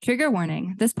Trigger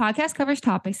warning. This podcast covers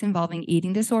topics involving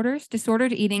eating disorders,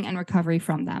 disordered eating, and recovery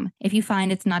from them. If you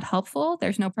find it's not helpful,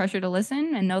 there's no pressure to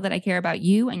listen, and know that I care about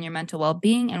you and your mental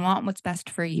well-being and want what's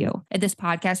best for you. If this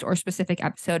podcast or specific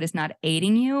episode is not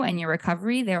aiding you and your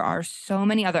recovery, there are so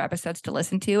many other episodes to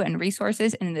listen to and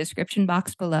resources in the description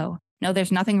box below. No,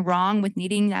 there's nothing wrong with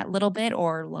needing that little bit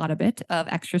or a lot of bit of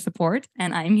extra support,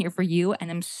 and I'm here for you,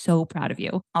 and I'm so proud of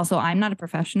you. Also, I'm not a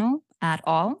professional at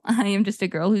all. I am just a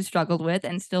girl who struggled with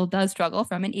and still does struggle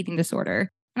from an eating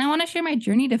disorder. And I want to share my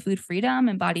journey to food freedom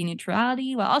and body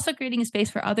neutrality while also creating a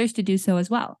space for others to do so as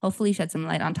well. Hopefully shed some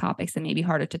light on topics that may be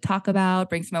harder to talk about,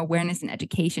 bring some awareness and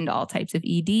education to all types of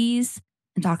EDs,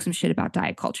 and talk some shit about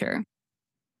diet culture.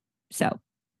 So,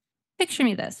 picture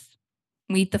me this.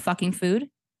 We eat the fucking food.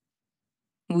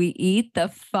 We eat the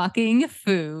fucking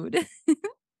food.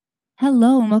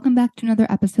 Hello, and welcome back to another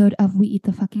episode of We Eat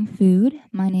the Fucking Food.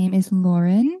 My name is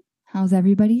Lauren. How's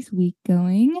everybody's week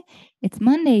going? It's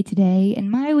Monday today,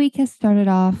 and my week has started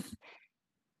off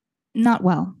not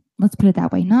well. Let's put it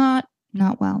that way. Not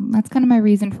well. That's kind of my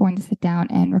reason for wanting to sit down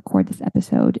and record this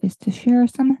episode, is to share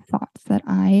some thoughts that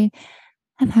I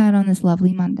have had on this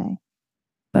lovely Monday.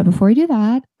 But before we do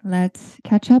that, let's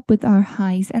catch up with our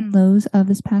highs and lows of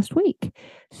this past week.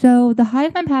 So the high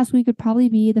of my past week would probably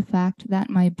be the fact that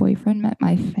my boyfriend met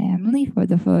my family for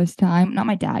the first time. Not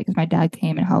my dad, because my dad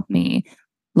came and helped me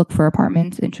look for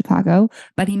apartments in Chicago.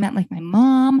 But he met like my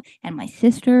mom and my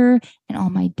sister and all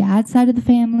my dad's side of the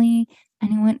family.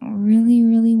 And it went really,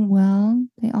 really well.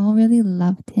 They all really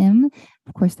loved him.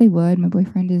 Of course they would. My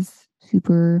boyfriend is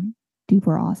super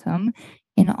duper awesome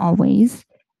in all ways.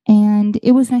 And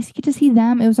it was nice to get to see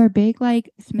them. It was our big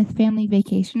Smith family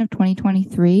vacation of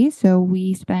 2023. So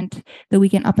we spent the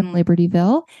weekend up in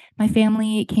Libertyville. My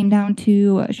family came down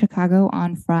to Chicago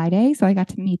on Friday. So I got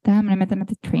to meet them, and I met them at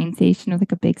the train station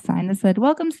with a big sign that said,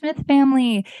 "Welcome Smith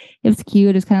family." It was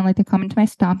cute. It was kind of like to come into my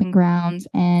stomping grounds.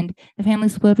 And the family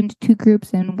split up into two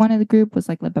groups. And one of the group was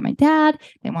led by my dad.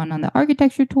 They went on the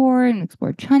architecture tour and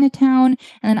explored Chinatown.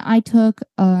 And then I took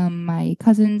my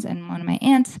cousins and one of my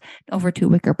aunts over to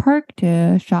Wicker Park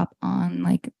to shop on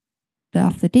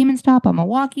off the Damon stop on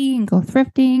Milwaukee and go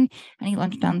thrifting and eat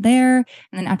lunch down there. And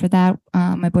then after that,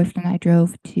 my boyfriend and I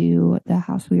drove to the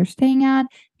house we were staying at.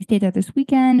 We stayed there this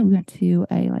weekend. We went to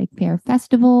a fair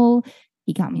festival.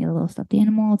 He got me a little stuffed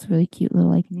animal. It's a really cute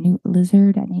little newt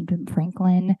lizard. I named him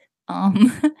Franklin.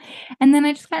 And then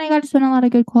I just kind of got to spend a lot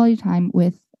of good quality time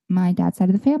with my dad's side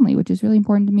of the family, which is really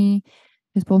important to me,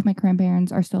 because both my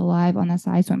grandparents are still alive on that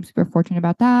side. So I'm super fortunate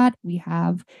about that. We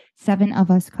have 7 of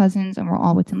us cousins, and we're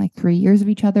all within 3 years of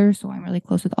each other. So I'm really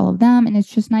close with all of them. And it's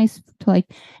just nice to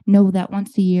know that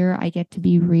once a year I get to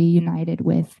be reunited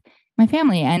with my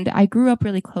family. And I grew up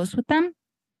really close with them,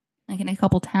 in a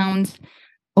couple towns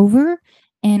over.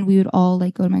 And we would all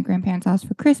go to my grandparents' house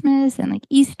for Christmas and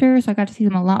Easter. So I got to see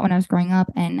them a lot when I was growing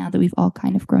up. And now that we've all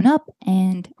kind of grown up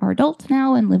and are adults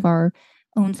now and live our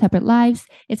own separate lives,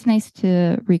 it's nice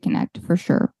to reconnect for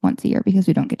sure once a year, because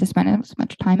we don't get to spend as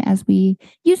much time as we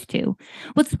used to.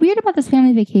 What's weird about this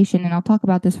family vacation, and I'll talk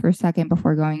about this for a second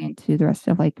before going into the rest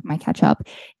of my catch up,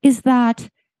 is that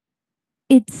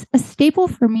it's a staple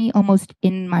for me almost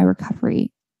in my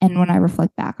recovery. And when I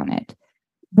reflect back on it,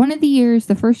 one of the years,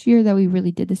 the first year that we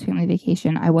really did this family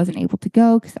vacation, I wasn't able to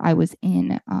go because I was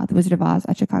in the Wizard of Oz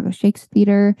at Chicago Shakes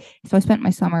Theater. So I spent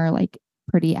my summer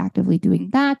pretty actively doing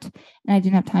that, and I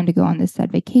didn't have time to go on this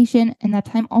said vacation. And that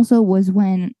time also was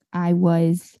when I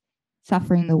was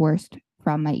suffering the worst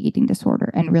from my eating disorder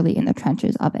and really in the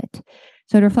trenches of it.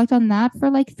 So to reflect on that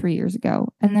for 3 years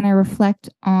ago, and then I reflect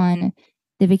on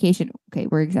the vacation. Okay,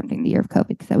 we're exempting the year of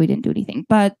COVID because we didn't do anything,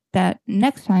 but that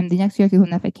next time, the next year I could go on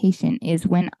that vacation, is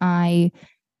when I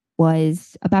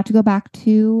was about to go back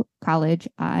to college.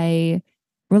 I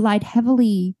relied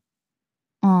heavily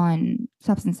on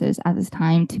substances at this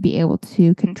time to be able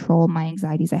to control my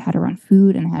anxieties I had around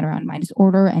food and I had around my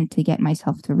disorder, and to get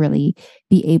myself to really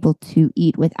be able to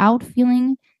eat without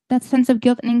feeling that sense of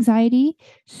guilt and anxiety.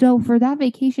 So for that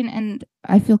vacation, and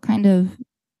I feel kind of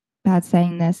bad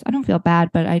saying this, I don't feel bad,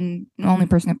 but the only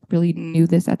person that really knew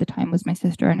this at the time was my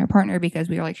sister and her partner, because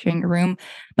we were sharing a room.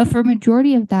 But for a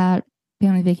majority of that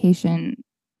family vacation,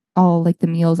 all the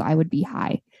meals, I would be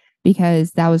high,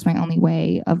 because that was my only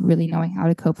way of really knowing how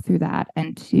to cope through that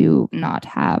and to not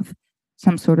have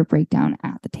some sort of breakdown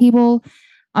at the table.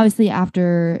 Obviously,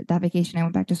 after that vacation, I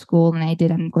went back to school, and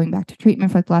I'm going back to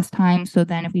treatment for the last time. So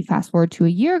then if we fast forward to a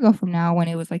year ago from now, when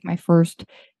it was my first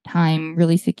time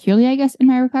really securely, I guess, in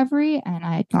my recovery, and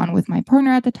I had gone with my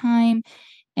partner at the time,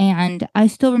 and I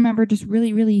still remember just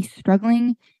really, really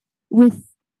struggling with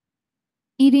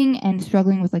eating and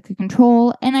struggling with like the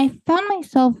control. And I found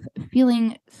myself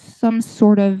feeling some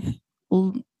sort of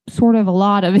a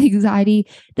lot of anxiety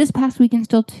this past weekend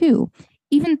still too,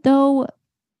 even though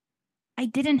I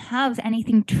didn't have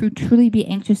anything to truly be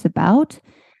anxious about.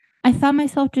 I found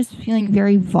myself just feeling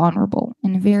very vulnerable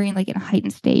and very like in a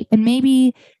heightened state. And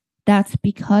maybe that's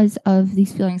because of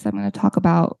these feelings I'm going to talk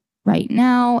about right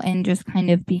now and just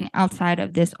kind of being outside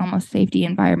of this almost safety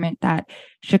environment that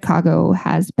Chicago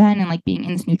has been, and like being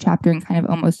in this new chapter and kind of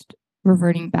almost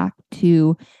reverting back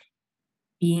to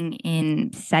being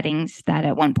in settings that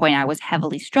at one point I was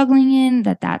heavily struggling in,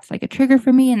 that's like a trigger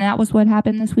for me. And that was what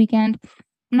happened this weekend.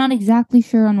 I'm not exactly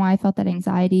sure on why I felt that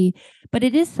anxiety, but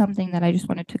it is something that I just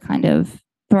wanted to kind of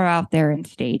throw out there and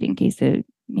state in case it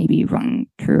maybe rung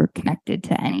true or connected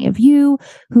to any of you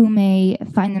who may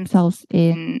find themselves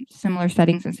in similar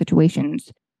settings and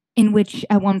situations in which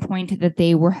at one point that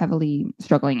they were heavily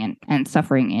struggling in and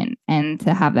suffering in, and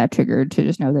to have that triggered to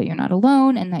just know that you're not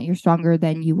alone and that you're stronger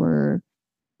than you were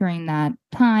during that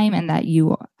time, and that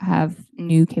you have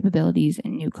new capabilities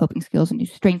and new coping skills and new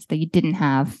strengths that you didn't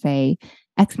have, say,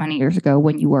 X many years ago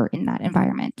when you were in that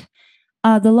environment.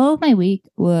 The low of my week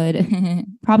would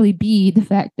probably be the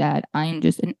fact that I'm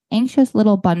just an anxious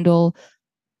little bundle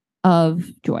of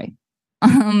joy.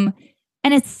 And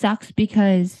it sucks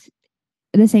because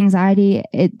this anxiety,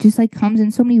 it just like comes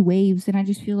in so many waves, and I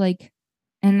just feel like,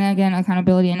 and again,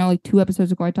 accountability. I know like 2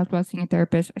 episodes ago I talked about seeing a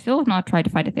therapist. I still have not tried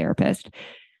to find a therapist.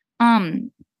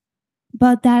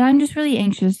 But that I'm just really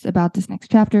anxious about this next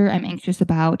chapter. I'm anxious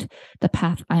about the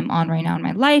path I'm on right now in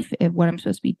my life, if what I'm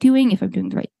supposed to be doing, if I'm doing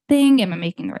the right thing, am I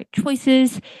making the right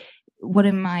choices? What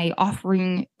am I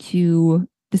offering to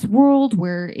this world?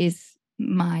 Where is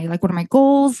what are my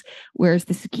goals? Where's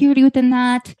the security within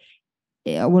that?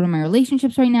 What are my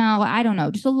relationships right now? I don't know.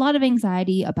 Just a lot of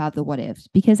anxiety about the what ifs,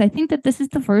 because I think that this is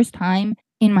the first time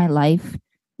in my life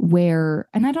where,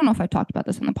 and I don't know if I talked about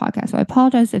this on the podcast, so I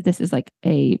apologize if this is like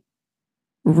a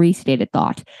restated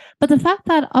thought, but the fact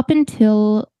that up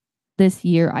until this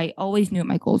year, I always knew what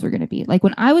my goals were going to be. Like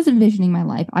when I was envisioning my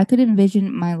life, I could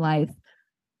envision my life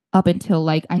up until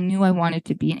like I knew I wanted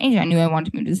to be in Asia. I knew I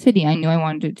wanted to move to the city. I knew I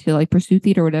wanted to like pursue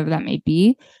theater, whatever that may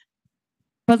be.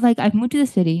 But like I've moved to the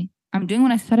city. I'm doing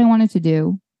what I said I wanted to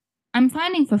do. I'm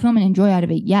finding fulfillment and joy out of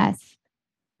it, yes.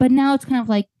 But now it's kind of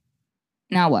like,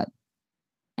 now what?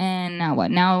 And now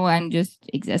what? Now I'm just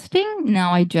existing.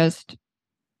 Now I just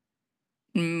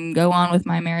go on with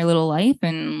my merry little life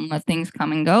and let things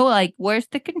come and go. Like, where's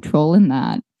the control in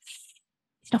that?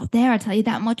 It's not there. I tell you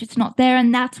that much. It's not there.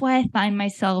 And that's why I find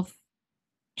myself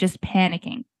just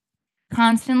panicking,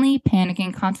 constantly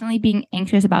being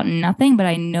anxious about nothing. But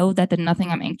I know that the nothing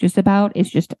I'm anxious about is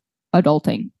just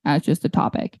adulting as just a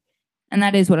topic. And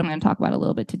that is what I'm going to talk about a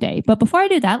little bit today. But before I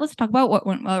do that, let's talk about what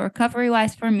went well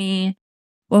recovery-wise for me.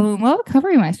 Well,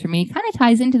 recovery-wise for me kind of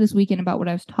ties into this weekend about what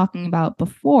I was talking about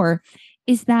before,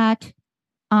 is that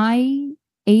I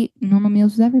ate normal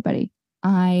meals with everybody.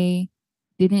 I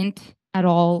didn't at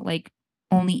all like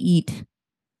only eat.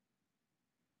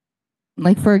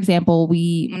 Like, for example,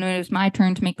 when it was my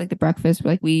turn to make like the breakfast,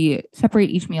 like we separate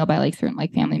each meal by like certain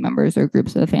like family members or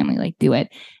groups of the family like do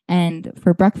it. And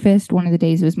for breakfast, one of the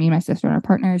days it was me and my sister and our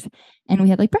partners, and we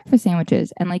had like breakfast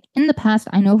sandwiches. And like in the past,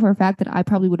 I know for a fact that I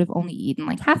probably would have only eaten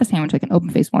like half a sandwich, like an open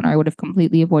faced one, or I would have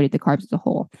completely avoided the carbs as a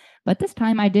whole. But this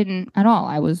time I didn't at all.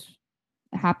 I was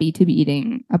happy to be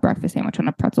eating a breakfast sandwich on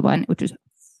a pretzel bun, which is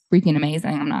freaking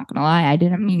amazing. I'm not gonna lie. I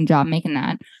did a mean job making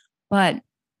that. But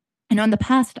I know in the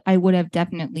past, I would have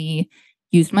definitely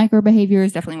used micro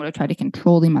behaviors, definitely would have tried to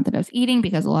control the amount that I was eating,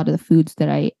 because a lot of the foods that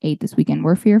I ate this weekend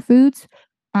were fear foods.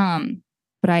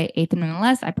 But I ate them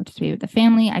nonetheless. I participated with the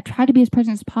family. I tried to be as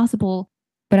present as possible,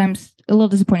 but I'm a little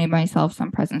disappointed in myself, some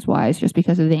presence wise, just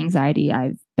because of the anxiety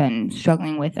I've been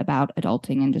struggling with about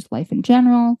adulting and just life in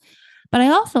general. But I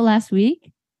also last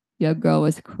week, your girl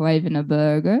was craving a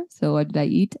burger. So what did I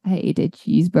eat? I ate a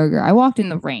cheeseburger. I walked in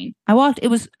the rain. It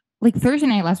was like Thursday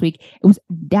night last week, it was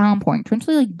downpouring,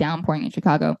 torrentially like downpouring in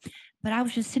Chicago. But I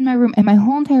was just sitting in my room, and my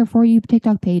whole entire For You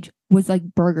TikTok page was like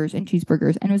burgers and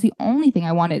cheeseburgers. And it was the only thing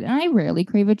I wanted. And I rarely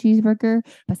crave a cheeseburger,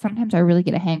 but sometimes I really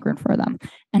get a hankering for them.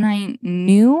 And I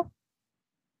knew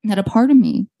that a part of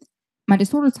me, my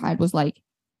disordered side, was like,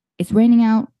 it's raining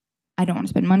out. I don't want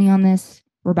to spend money on this.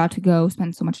 We're about to go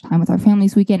spend so much time with our family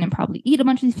this weekend and probably eat a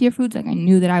bunch of these fear foods. Like I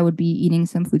knew that I would be eating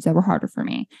some foods that were harder for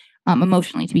me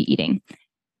emotionally to be eating.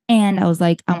 And I was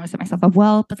like, I want to set myself up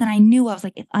well. But then I knew, I was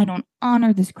like, if I don't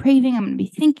honor this craving, I'm going to be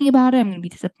thinking about it. I'm going to be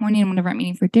disappointed whenever I'm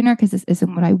eating for dinner because this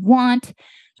isn't what I want. So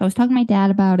I was talking to my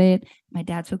dad about it. My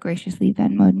dad so graciously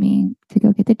Venmoed me to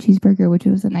go get the cheeseburger, which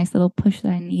was a nice little push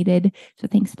that I needed. So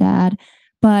thanks, Dad.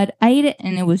 But I ate it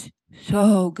and it was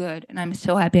so good. And I'm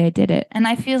so happy I did it. And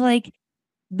I feel like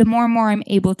the more and more I'm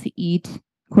able to eat,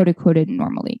 quote unquote,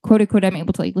 normally, quote unquote, I'm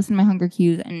able to like listen to my hunger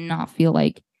cues and not feel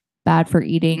like bad for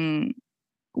eating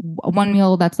one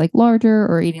meal that's like larger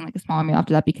or eating like a smaller meal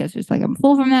after that because it's like I'm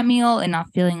full from that meal and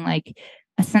not feeling like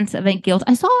a sense of like guilt.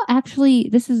 I saw actually,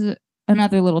 this is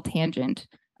another little tangent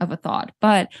of a thought,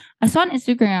 but I saw on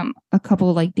Instagram a couple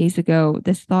of like days ago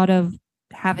this thought of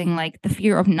having like the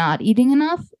fear of not eating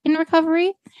enough in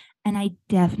recovery. And I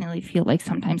definitely feel like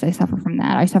sometimes I suffer from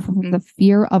that. I suffer from the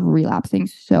fear of relapsing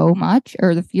so much,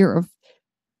 or the fear of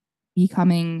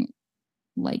becoming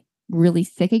like really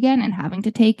sick again and having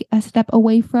to take a step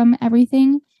away from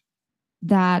everything,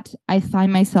 that I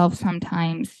find myself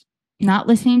sometimes not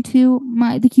listening to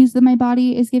the cues that my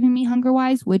body is giving me hunger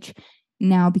wise, which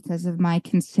now because of my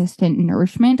consistent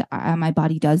nourishment, my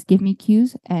body does give me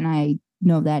cues. And I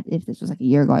know that if this was like a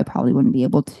year ago, I probably wouldn't be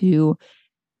able to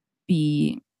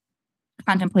be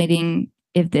contemplating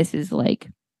if this is like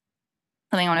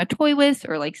something I want to toy with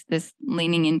or like this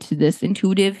leaning into this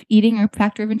intuitive eating or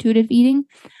factor of intuitive eating.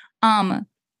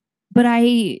 But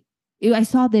I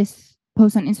saw this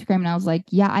post on Instagram and I was like,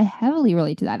 yeah, I heavily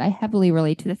relate to that. I heavily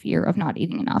relate to the fear of not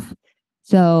eating enough.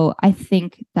 So I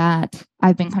think that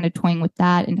I've been kind of toying with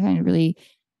that and kind of really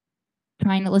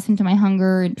trying to listen to my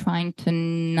hunger and trying to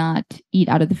not eat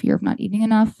out of the fear of not eating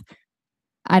enough.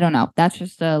 I don't know. That's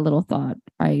just a little thought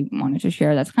I wanted to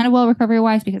share. That's kind of well recovery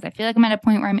wise because I feel like I'm at a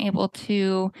point where I'm able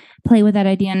to play with that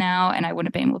idea now and I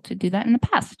wouldn't have been able to do that in the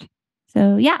past.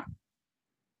 So yeah.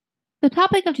 The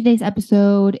topic of today's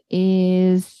episode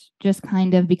is just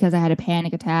kind of because I had a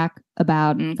panic attack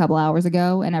about a couple hours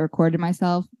ago and I recorded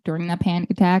myself during that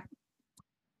panic attack.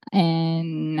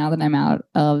 And now that I'm out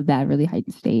of that really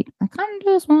heightened state, I kind of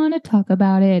just want to talk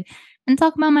about it and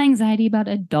talk about my anxiety about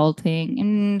adulting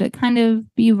and kind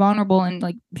of be vulnerable and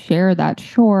like share that,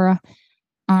 sure,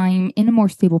 I'm in a more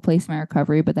stable place in my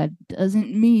recovery, but that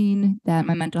doesn't mean that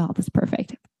my mental health is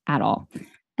perfect at all.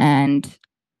 And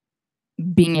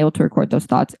being able to record those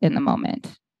thoughts in the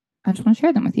moment, I just want to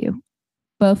share them with you.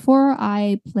 Before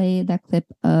I play that clip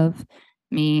of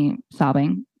me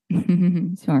sobbing,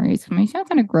 sorry, it's going to sound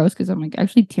kind of gross because I'm like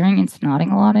actually tearing and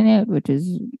snotting a lot in it, which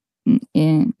is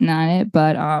not it,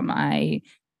 but I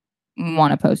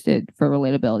want to post it for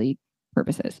relatability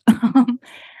purposes.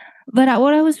 But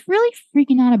what I was really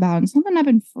freaking out about, and something I've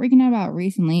been freaking out about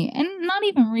recently, and not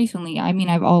even recently, I mean,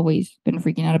 I've always been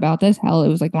freaking out about this. Hell, it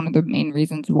was like one of the main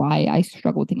reasons why I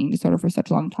struggled with eating disorder for such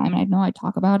a long time. And I know I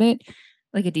talk about it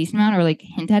like a decent amount or like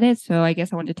hint at it. So I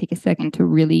guess I wanted to take a second to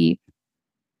really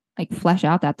like flesh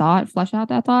out that thought,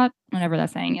 whatever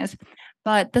that saying is.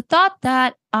 But the thought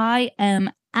that I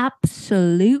am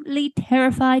absolutely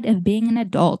terrified of being an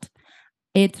adult.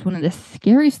 It's one of the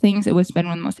scariest things. It was been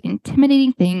one of the most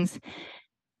intimidating things.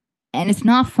 And it's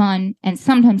not fun. And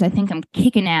sometimes I think I'm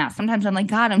kicking ass. Sometimes I'm like,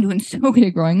 God, I'm doing so good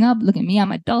at growing up. Look at me,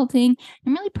 I'm adulting.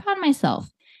 I'm really proud of myself.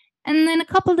 And then a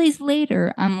couple days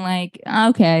later, I'm like,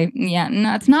 okay, yeah,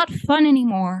 no, it's not fun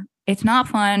anymore. It's not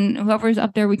fun. Whoever's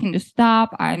up there, we can just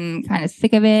stop. I'm kind of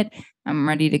sick of it. I'm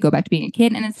ready to go back to being a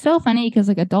kid. And it's so funny because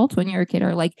like adults, when you're a kid,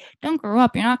 are like, don't grow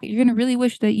up. You're going to really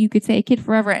wish that you could stay a kid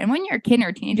forever. And when you're a kid or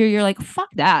a teenager, you're like, fuck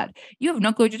that. You have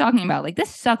no clue what you're talking about. Like,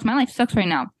 this sucks. My life sucks right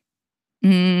now.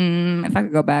 If I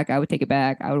could go back, I would take it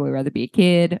back. I would rather be a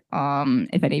kid.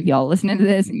 If any of y'all listening to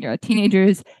this and you're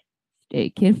teenagers, stay a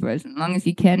kid for as long as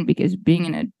you can because being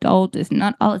an adult is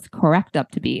not all it's cracked up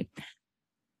to be.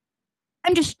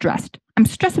 I'm just stressed. I'm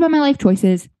stressed about my life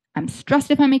choices. I'm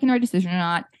stressed if I'm making the right decision or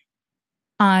not.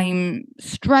 I'm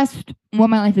stressed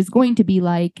what my life is going to be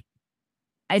like.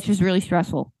 It's just really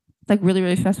stressful. It's like really,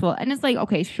 really stressful. And it's like,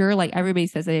 okay, sure, like everybody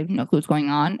says they have no clue what's going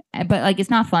on, but like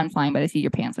it's not fun flying by the seat of your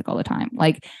pants like all the time.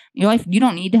 Like your life, you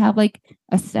don't need to have like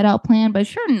a set out plan, but it's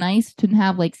sure nice to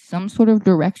have like some sort of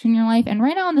direction in your life. And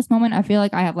right now in this moment, I feel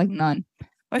like I have like none.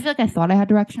 Or I feel like I thought I had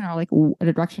direction or like a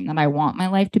direction that I want my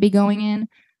life to be going in,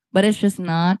 but it's just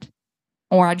not.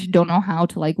 Or I just don't know how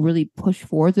to like really push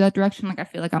forward to that direction. Like I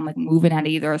feel like I'm like moving at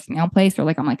either a snail pace or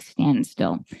like I'm like standing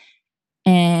still.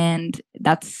 And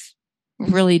that's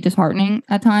really disheartening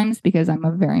at times because I'm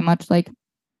a very much like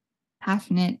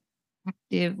passionate,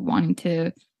 active, wanting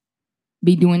to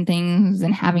be doing things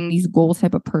and having these goals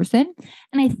type of person.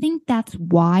 And I think that's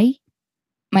why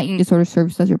my eating disorder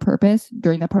serves as your purpose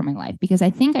during that part of my life, because I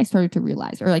think I started to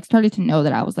realize or like started to know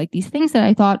that I was like, these things that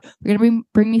I thought were going to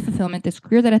bring me fulfillment, this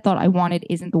career that I thought I wanted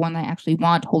isn't the one that I actually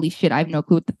want. Holy shit, I have no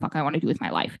clue what the fuck I want to do with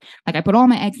my life. Like I put all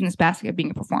my eggs in this basket of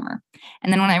being a performer.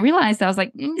 And then when I realized, I was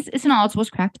like, this isn't all it's was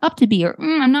cracked up to be, or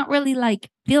I'm not really like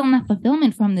feeling that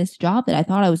fulfillment from this job that I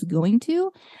thought I was going to.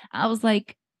 I was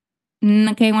like,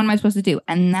 Okay, what am I supposed to do?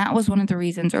 And that was one of the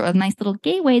reasons, or a nice little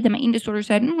gateway that my eating disorder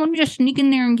said, let me just sneak in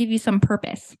there and give you some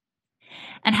purpose.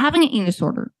 And having an eating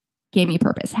disorder gave me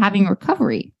purpose. Having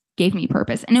recovery gave me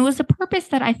purpose. And it was a purpose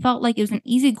that I felt like it was an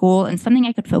easy goal and something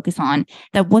I could focus on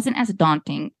that wasn't as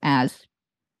daunting as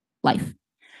life.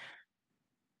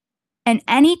 And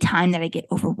any time that I get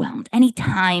overwhelmed, any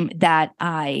time that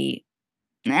I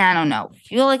don't know,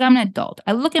 feel like I'm an adult,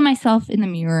 I look at myself in the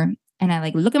mirror and I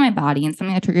like look at my body, and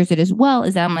something that triggers it as well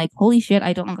is that I'm like, holy shit,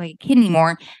 I don't look like a kid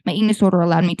anymore. My eating disorder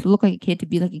allowed me to look like a kid, to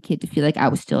be like a kid, to feel like I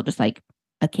was still just like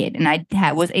a kid. And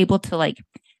was able to like,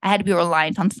 I had to be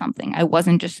reliant on something. I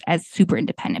wasn't just as super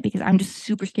independent because I'm just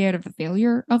super scared of the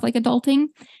failure of like adulting.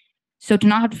 So to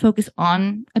not have to focus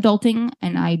on adulting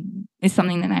is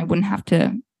something that I wouldn't have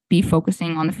to be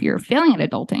focusing on the fear of failing at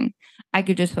adulting. I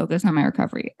could just focus on my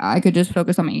recovery. I could just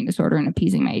focus on my eating disorder and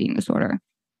appeasing my eating disorder.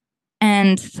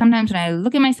 And sometimes when I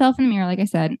look at myself in the mirror, like I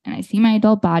said, and I see my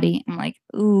adult body, I'm like,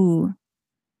 ooh,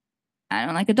 I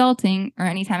don't like adulting. Or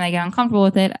anytime I get uncomfortable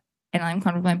with it and I'm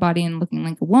comfortable with my body and looking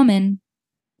like a woman,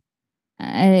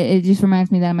 it just reminds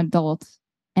me that I'm adult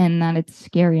and that it's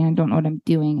scary and I don't know what I'm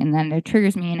doing. And then it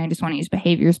triggers me and I just want to use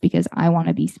behaviors because I want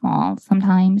to be small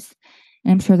sometimes.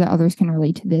 And I'm sure that others can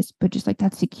relate to this, but just like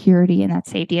that security and that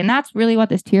safety. And that's really what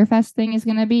this Tear Fest thing is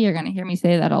going to be. You're going to hear me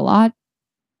say that a lot.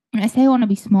 When I say I want to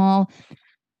be small,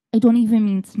 I don't even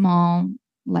mean small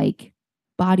like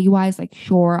body wise. Like,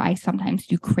 sure, I sometimes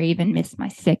do crave and miss my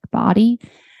sick body,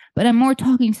 but I'm more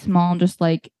talking small, just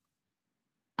like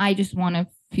I just want to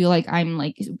feel like I'm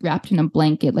like wrapped in a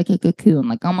blanket, like a cocoon,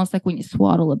 like almost like when you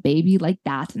swaddle a baby, like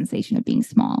that sensation of being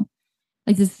small,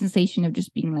 like this sensation of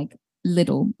just being like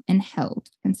little and held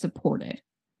and supported.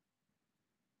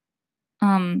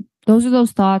 Those are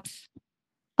those thoughts.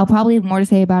 I'll probably have more to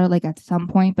say about it like at some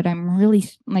point, but I'm really,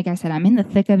 like I said, I'm in the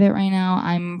thick of it right now.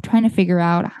 I'm trying to figure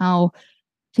out how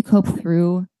to cope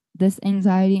through this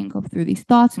anxiety and cope through these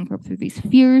thoughts and cope through these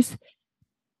fears.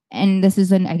 And this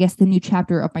is I guess the new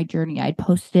chapter of my journey. I'd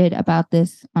posted about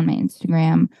this on my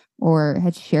Instagram or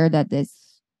had shared that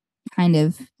this kind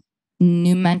of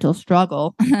new mental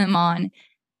struggle I'm on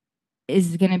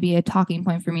is going to be a talking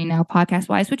point for me now podcast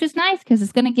wise, which is nice because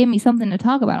it's going to give me something to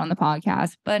talk about on the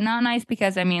podcast, but not nice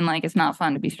because I mean, like, it's not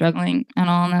fun to be struggling at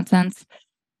all in that sense.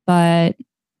 But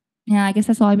yeah, I guess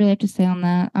that's all I really have to say on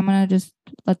that. I'm going to just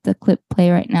let the clip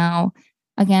play right now.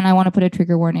 Again, I want to put a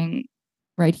trigger warning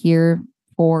right here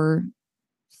for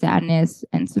sadness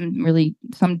and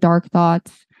some dark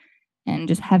thoughts and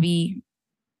just heavy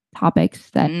topics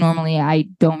that normally I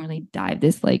don't really dive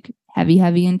this like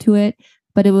heavy into it.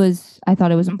 But I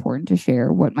thought it was important to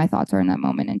share what my thoughts are in that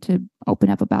moment and to open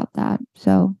up about that.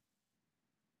 So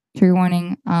trigger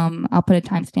warning. I'll put a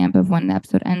timestamp of when the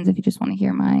episode ends if you just want to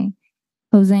hear my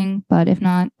closing. But if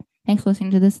not, thanks for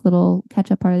listening to this little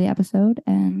catch up part of the episode,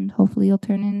 and hopefully you'll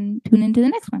tune into the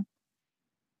next one.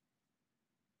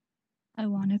 I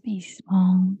want to be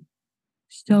small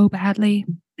so badly.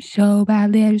 So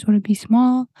badly. I just want to be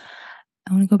small.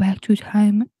 I want to go back to a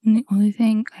time when the only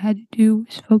thing I had to do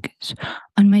was focus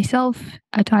on myself,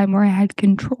 a time where I had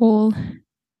control.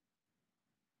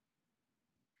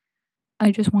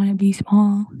 I just want to be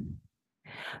small.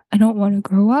 I don't want to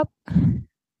grow up.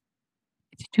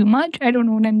 It's too much. I don't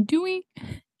know what I'm doing.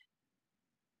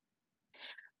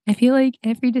 I feel like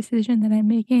every decision that I'm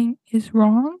making is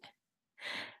wrong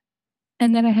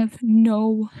and that I have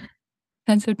no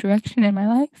sense of direction in my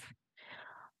life.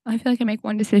 I feel like I make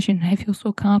one decision and I feel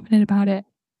so confident about it.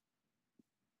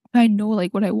 I know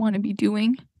like what I want to be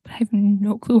doing, but I have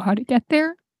no clue how to get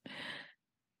there.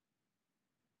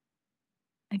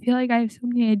 I feel like I have so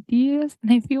many ideas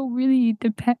and I feel really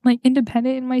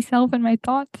independent in myself and my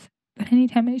thoughts. But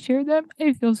anytime I share them,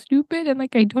 I feel stupid and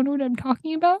like I don't know what I'm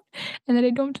talking about and that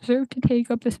I don't deserve to take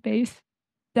up the space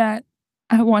that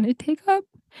I want to take up.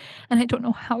 And I don't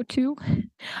know how to.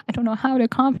 I don't know how to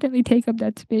confidently take up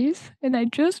that space. And I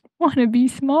just want to be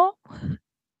small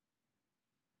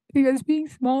because being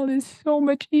small is so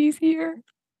much easier.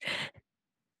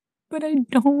 But I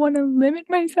don't want to limit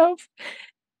myself.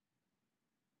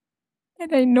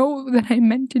 And I know that I'm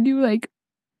meant to do like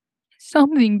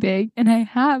something big and I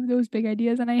have those big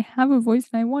ideas and I have a voice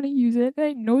and I want to use it and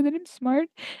I know that I'm smart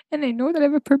and I know that I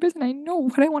have a purpose and I know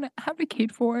what I want to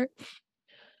advocate for.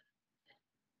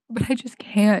 But I just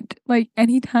can't. Like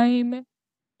anytime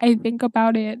I think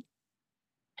about it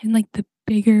and like the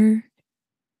bigger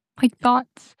like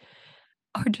thoughts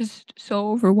are just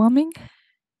so overwhelming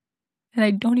and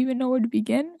I don't even know where to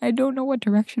begin. I don't know what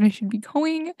direction I should be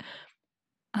going.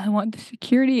 I want the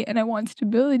security and I want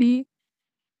stability.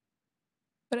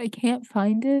 but I can't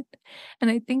find it, and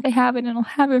I think I have it, and I'll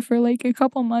have it for, like, a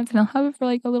couple months, and I'll have it for,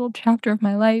 like, a little chapter of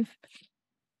my life,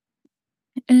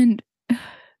 and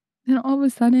then all of a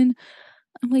sudden,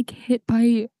 I'm, like, hit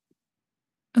by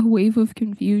a wave of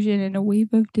confusion and a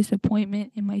wave of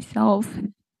disappointment in myself,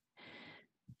 and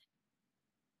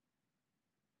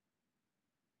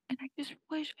I just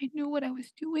wish I knew what I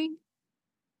was doing.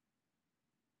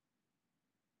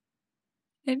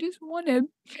 I just wanna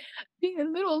be a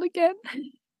little again,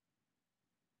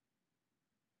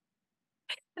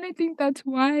 and I think that's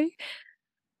why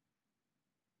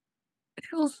I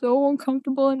feel so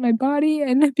uncomfortable in my body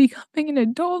and becoming an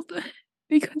adult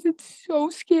because it's so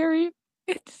scary.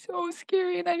 It's so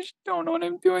scary, and I just don't know what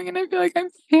I'm doing, and I feel like I'm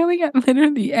failing at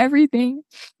literally everything.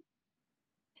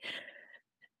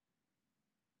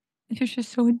 It's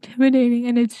just so intimidating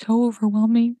and it's so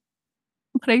overwhelming.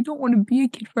 But I don't want to be a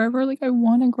kid forever. Like, I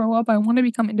want to grow up. I want to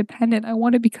become independent. I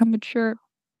want to become mature.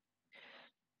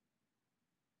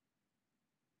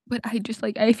 But I just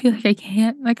like, I feel like I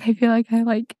can't. Like, I feel like I feel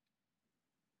like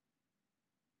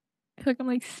I'm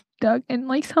like stuck in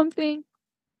like something,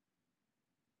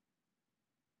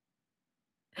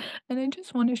 and I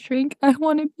just want to shrink. I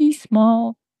want to be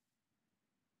small.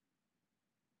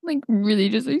 Like, really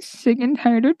just, like, sick and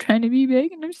tired of trying to be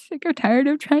big, and I'm sick or tired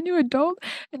of trying to adult,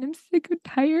 and I'm sick or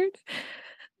tired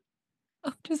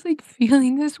of just, like,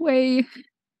 feeling this way,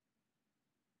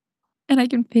 and I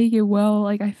can fake it well,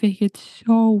 like, I fake it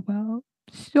so well,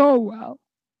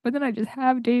 but then I just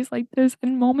have days like this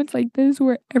and moments like this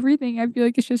where everything I feel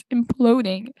like is just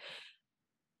imploding,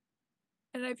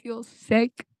 and I feel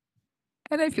sick,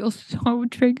 and I feel so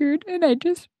triggered, and I'm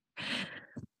just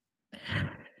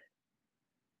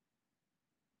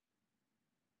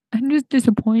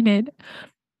disappointed.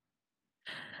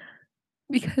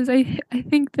 Because I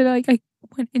think that, like, I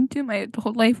went into my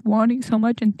adult life wanting so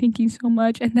much and thinking so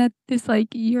much, and that this,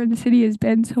 like, year in the city has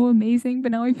been so amazing,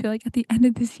 but now I feel like at the end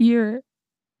of this year,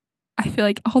 I feel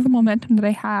like all the momentum that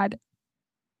I had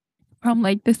from,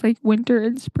 like, this, like, winter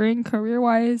and spring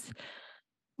career-wise,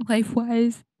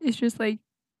 life-wise, is just I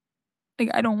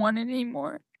don't want it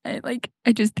anymore. I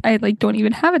don't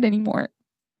even have it anymore,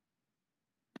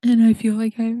 and I feel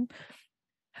like I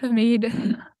have made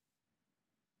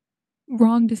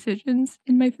wrong decisions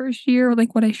in my first year, or,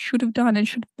 like, what I should have done and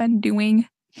should have been doing.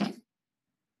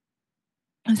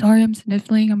 I'm sorry I'm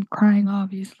sniffling, I'm crying,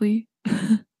 obviously.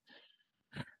 I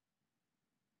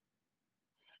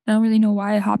don't really know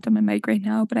why I hopped on my mic right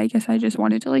now, but I guess I just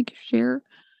wanted to, like, share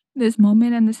this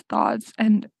moment and this thoughts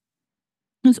and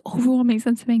this overwhelming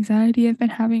sense of anxiety I've been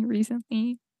having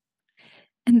recently.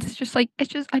 And it's just, like, I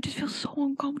just feel so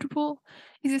uncomfortable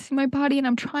existing in my body, and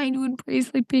I'm trying to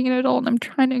embrace, like, being an adult, and I'm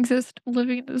trying to exist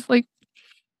living in this, like,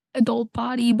 adult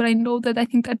body, but I know that I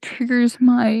think that triggers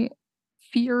my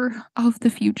fear of the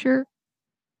future,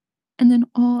 and then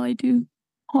all I do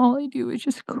is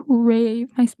just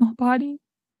crave my small body.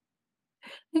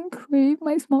 And crave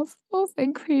my small self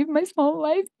and crave my small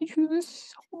life because it was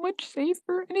so much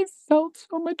safer and it felt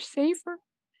so much safer.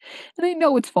 And I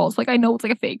know it's false. Like, I know it's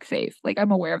like a fake safe. Like,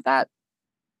 I'm aware of that.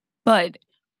 But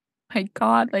my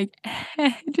God, like,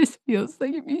 it just feels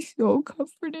like it'd be so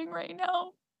comforting right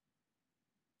now.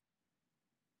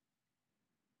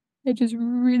 I just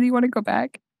really want to go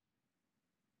back.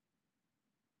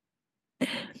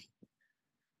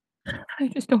 I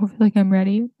just don't feel like I'm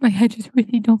ready. Like, I just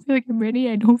really don't feel like I'm ready.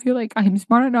 I don't feel like I'm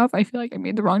smart enough. I feel like I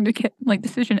made the wrong like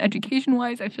decision education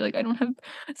wise. I feel like I don't have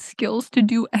skills to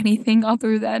do anything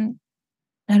other than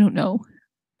I don't know.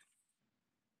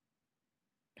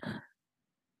 I'm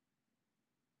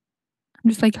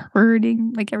just, like,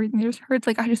 hurting, like, everything just hurts,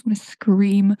 like, I just wanna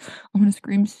scream. I wanna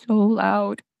scream so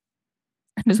loud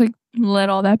and just, like, let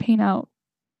all that pain out,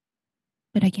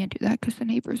 but I can't do that because the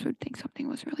neighbors would think something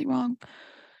was really wrong.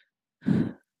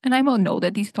 And I know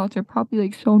that these thoughts are probably,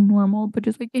 like, so normal, but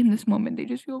just, like, in this moment, they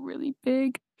just feel really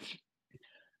big,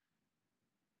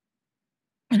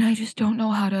 and I just don't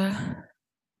know how to,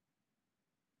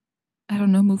 I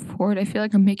don't know, move forward. I feel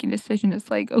like I'm making a decision. It's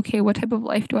like, "Okay, what type of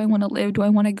life do I wanna live? Do I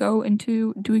wanna go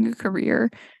into doing a career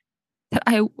that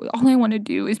all I wanna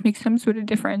do is make some sort of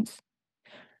difference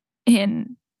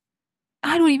in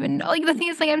I don't even know, like, the thing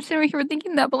is, like, I'm sitting right here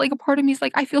thinking that, but, like, a part of me is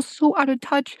like, I feel so out of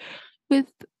touch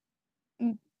with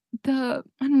m the,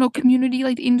 I don't know, community,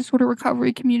 like, the eating disorder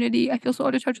recovery community. I feel so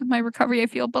out of touch with my recovery, I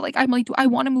feel, but, like, I'm like, do I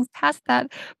wanna move past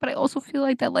that? But I also feel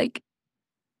like that, like,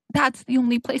 that's the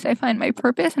only place I find my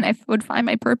purpose, and I would find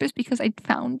my purpose because I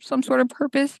found some sort of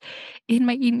purpose in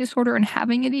my eating disorder and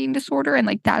having an eating disorder, and,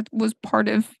 like, that was part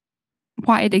of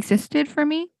why it existed for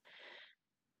me.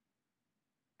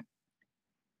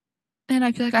 And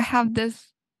I feel like I have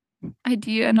this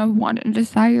idea and I want and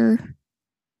desire,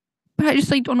 but I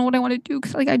just, like, don't know what I wanna do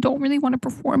because, like, I don't really wanna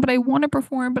perform, but I wanna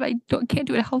perform, but I can't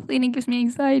do it healthily, and it gives me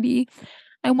anxiety.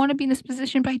 I wanna be in this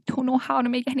position, but I don't know how to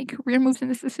make any career moves in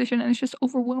this position, and it's just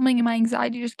overwhelming, and my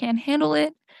anxiety just can't handle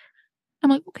it. I'm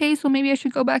like, "Okay, so maybe I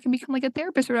should go back and become, like, a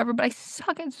therapist or whatever," but I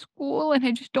suck at school, and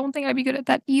I just don't think I'd be good at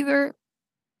that either.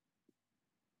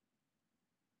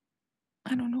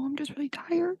 I don't know, I'm just really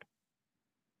tired.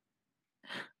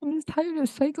 I'm just tired of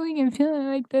cycling and feeling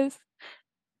like this.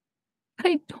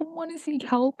 I don't wanna seek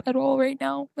help at all right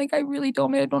now. Like, I really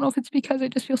don't. I don't know if it's because I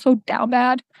just feel so down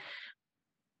bad.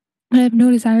 I have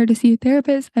no desire to see a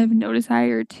therapist. I have no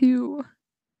desire to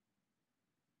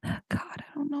God, I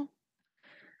don't know.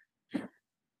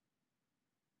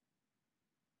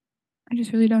 I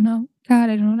just really don't know. God,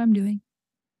 I don't know what I'm doing.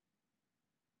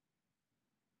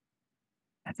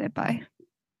 That's it, bye.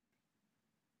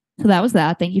 So that was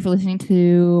that. Thank you for listening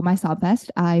to my sob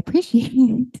fest. I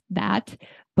appreciate that.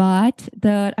 But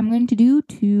the I'm going to do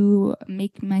to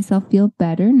make myself feel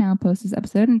better now post this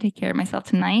episode and take care of myself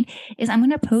tonight is I'm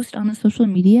going to post on a social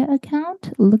media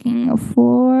account looking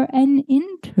for an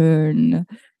intern.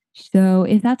 So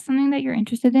if that's something that you're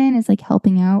interested in, is like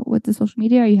helping out with the social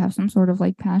media, or you have some sort of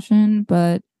like passion,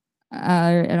 but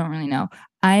I don't really know.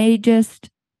 I just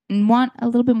want a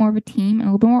little bit more of a team and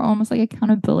a little bit more almost like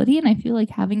accountability. And I feel like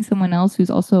having someone else who's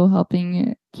also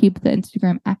helping keep the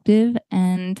Instagram active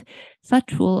and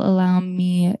such will allow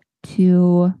me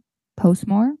to post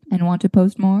more and want to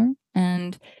post more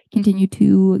and continue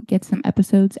to get some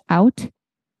episodes out.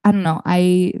 I don't know.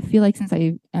 I feel like since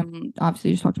I am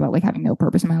obviously just talked about like having no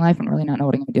purpose in my life and really not know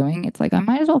what I'm doing, it's like I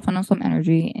might as well funnel some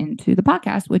energy into the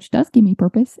podcast, which does give me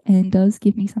purpose and does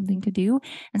give me something to do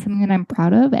and something that I'm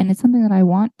proud of. And it's something that I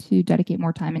want to dedicate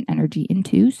more time and energy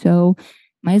into. So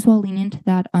might as well lean into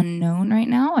that unknown right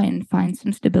now and find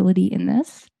some stability in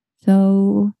this.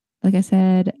 So, like I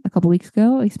said a couple weeks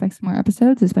ago, expect some more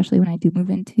episodes, especially when I do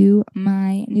move into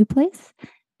my new place.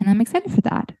 And I'm excited for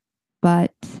that.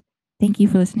 But thank you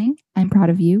for listening. I'm proud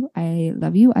of you. I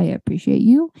love you. I appreciate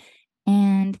you.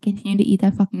 And continue to eat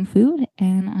that fucking food.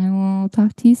 And I will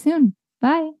talk to you soon.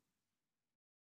 Bye.